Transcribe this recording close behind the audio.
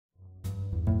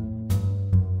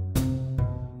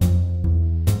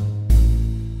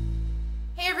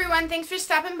everyone, thanks for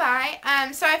stopping by.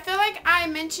 So I feel like I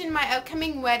mention my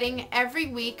upcoming wedding every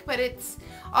week, but it's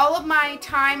all of my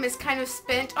time is kind of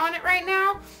spent on it right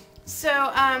now.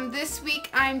 So this week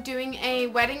I'm doing a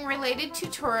wedding related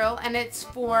tutorial, and it's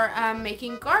for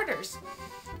making garters.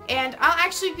 And I'll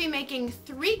actually be making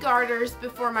 3 garters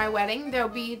before my wedding. There'll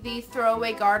be the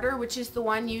throwaway garter, which is the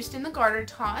one used in the garter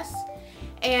toss,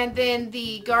 and then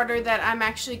the garter that I'm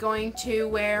actually going to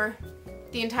wear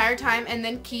the entire time and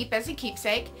then keep as a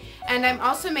keepsake. And I'm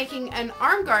also making an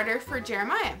arm garter for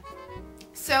Jeremiah.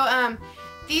 So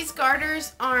these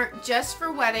garters aren't just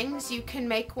for weddings. You can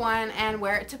make one and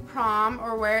wear it to prom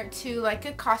or wear it to like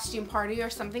a costume party or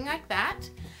something like that.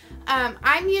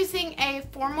 I'm using a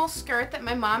formal skirt that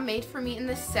my mom made for me in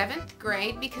the 7th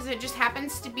grade because it just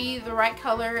happens to be the right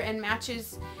color and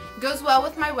goes well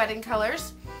with my wedding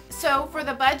colors. So for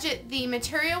the budget, the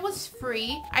material was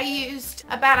free. I used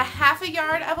about a ½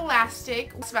 yard of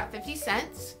elastic, it's about 50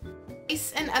 cents.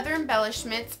 Lace and other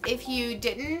embellishments. If you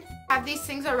didn't have these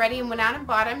things already and went out and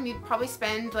bought them, you'd probably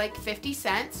spend like 50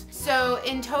 cents. So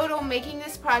in total, making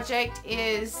this project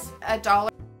is $1.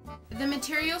 The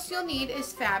materials you'll need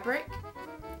is fabric,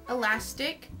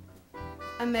 elastic,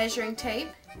 a measuring tape,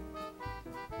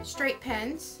 straight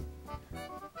pins,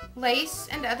 lace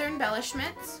and other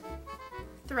embellishments,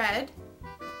 thread,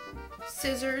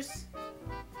 scissors,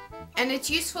 and it's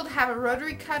useful to have a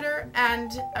rotary cutter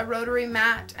and a rotary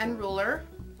mat and ruler,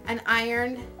 an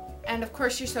iron, and of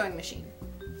course your sewing machine.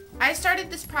 I started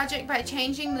this project by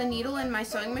changing the needle in my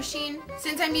sewing machine.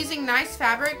 Since I'm using nice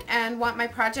fabric and want my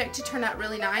project to turn out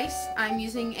really nice, I'm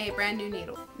using a brand new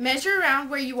needle. Measure around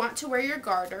where you want to wear your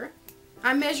garter.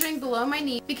 I'm measuring below my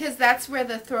knee because that's where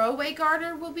the throwaway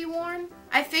garter will be worn.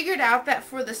 I figured out that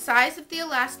for the size of the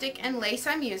elastic and lace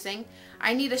I'm using,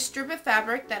 I need a strip of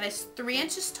fabric that is 3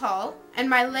 inches tall, and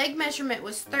my leg measurement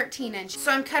was 13 inches.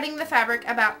 So I'm cutting the fabric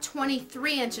about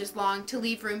 23 inches long to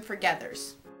leave room for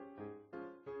gathers.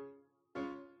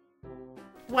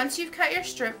 Once you've cut your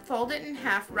strip, fold it in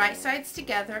half right sides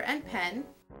together and pin.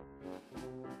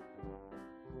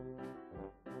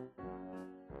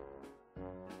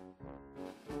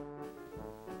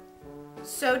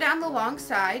 Sew down the long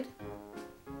side.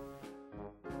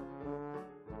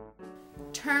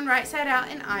 Turn right side out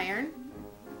and iron.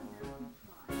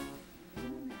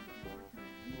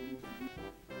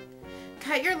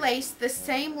 Cut your lace the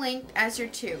same length as your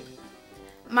tube.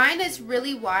 Mine is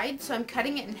really wide, so I'm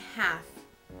cutting it in half.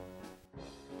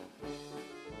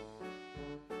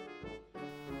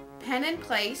 Pin in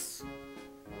place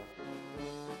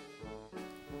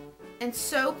and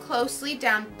sew closely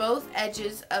down both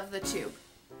edges of the tube.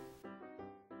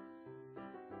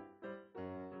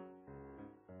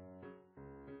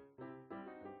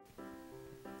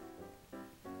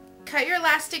 Cut your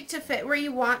elastic to fit where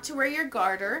you want to wear your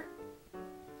garter.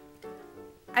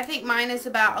 I think mine is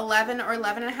about 11 or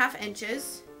 11.5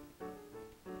 inches.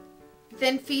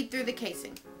 Then feed through the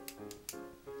casing.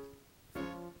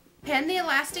 Pin the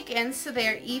elastic ends so they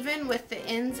are even with the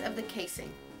ends of the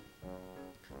casing.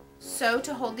 Sew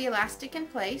to hold the elastic in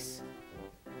place.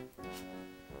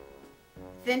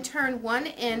 Then turn one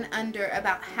end under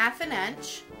about ½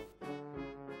 inch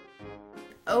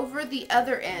over the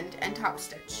other end and top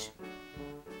stitch.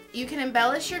 You can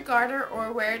embellish your garter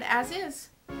or wear it as is.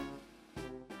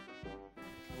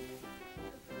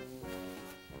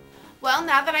 Well,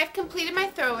 now that I've completed my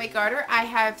throwaway garter, I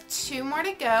have 2 more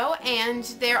to go, and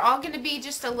they're all going to be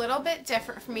just a little bit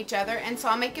different from each other, and so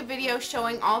I'll make a video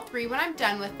showing all 3 when I'm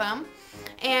done with them.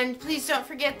 And please don't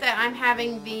forget that I'm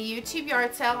having the YouTube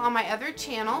yard sale on my other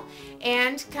channel,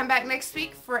 and come back next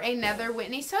week for another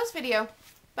Whitney Sews video.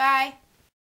 Bye!